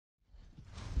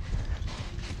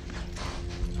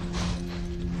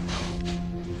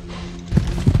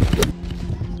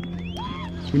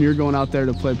when you're going out there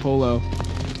to play polo,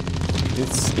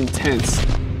 it's intense.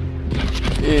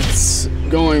 It's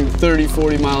going 30,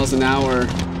 40 miles an hour,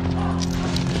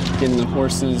 getting the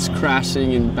horses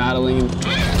crashing and battling,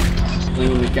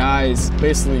 and the guys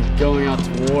basically going out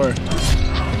to war.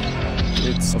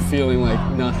 It's a feeling like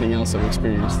nothing else I've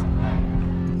experienced.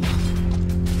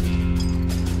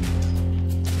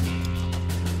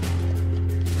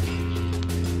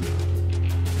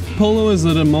 Polo is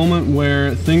at a moment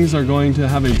where things are going to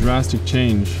have a drastic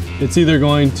change. It's either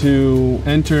going to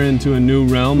enter into a new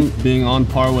realm, being on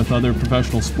par with other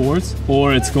professional sports,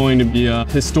 or it's going to be a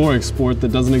historic sport that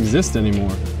doesn't exist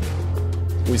anymore.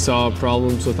 We saw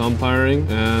problems with umpiring,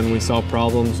 and we saw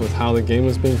problems with how the game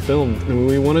was being filmed, and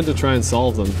we wanted to try and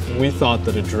solve them. We thought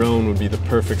that a drone would be the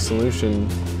perfect solution.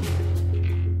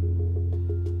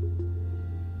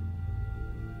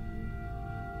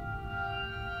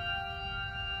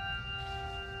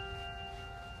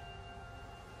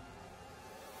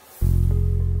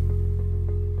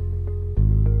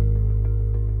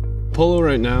 Polo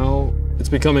right now, it's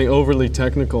becoming overly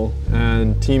technical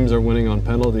and teams are winning on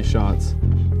penalty shots.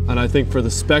 And I think for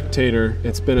the spectator,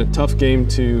 it's been a tough game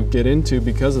to get into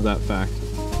because of that fact.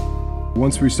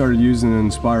 Once we started using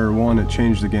Inspire 1, it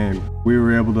changed the game. We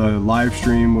were able to live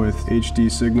stream with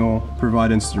HD signal,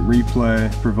 provide instant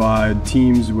replay, provide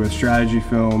teams with strategy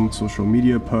film, social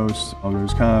media posts. It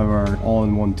was kind of our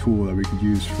all-in-one tool that we could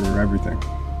use for everything.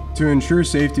 To ensure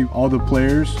safety, all the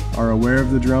players are aware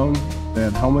of the drone. They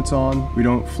have helmets on. We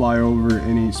don't fly over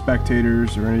any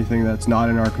spectators or anything that's not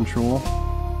in our control.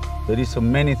 There is so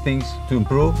many things to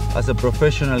improve as a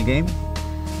professional game.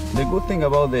 The good thing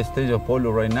about the stage of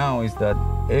Polo right now is that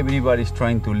everybody's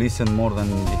trying to listen more than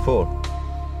before.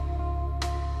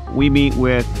 We meet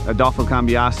with Adolfo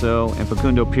Cambiaso and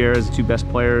Facundo Pierres, the two best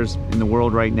players in the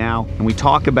world right now, and we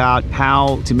talk about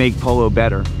how to make polo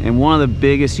better. And one of the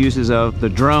biggest uses of the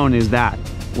drone is that.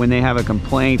 When they have a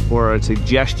complaint or a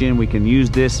suggestion, we can use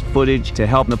this footage to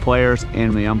help the players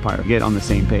and the umpire get on the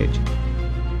same page.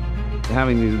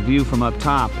 Having the view from up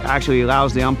top actually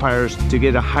allows the umpires to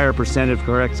get a higher percentage of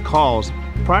correct calls.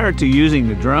 Prior to using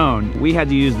the drone, we had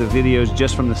to use the videos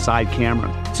just from the side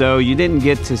camera. So you didn't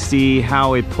get to see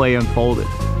how a play unfolded.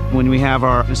 When we have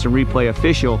our instant replay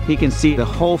official, he can see the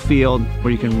whole field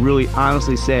where you can really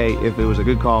honestly say if it was a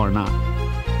good call or not.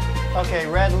 Okay,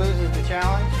 red loses the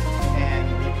challenge, and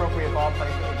the appropriate ball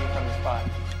placement would be from the spot.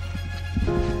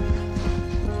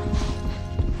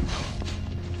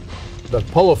 The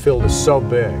polo field is so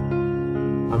big.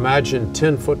 Imagine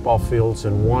 10 football fields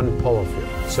in one polo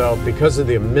field. So because of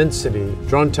the immensity,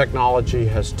 drone technology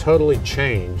has totally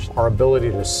changed our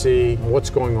ability to see what's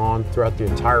going on throughout the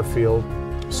entire field.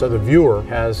 So the viewer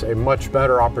has a much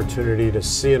better opportunity to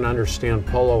see and understand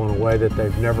polo in a way that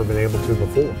they've never been able to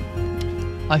before.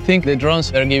 I think the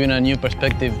drones are giving a new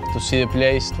perspective to see the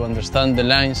plays, to understand the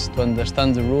lines, to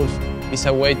understand the rules. It's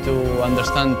a way to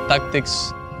understand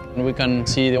tactics, and we can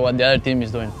see what the other team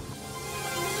is doing.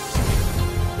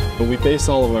 But we base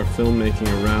all of our filmmaking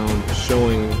around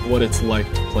showing what it's like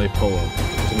to play polo,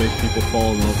 to make people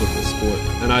fall in love with the sport.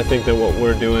 And I think that what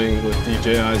we're doing with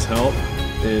DJI's help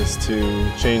is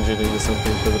to change it into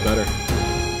something for the better.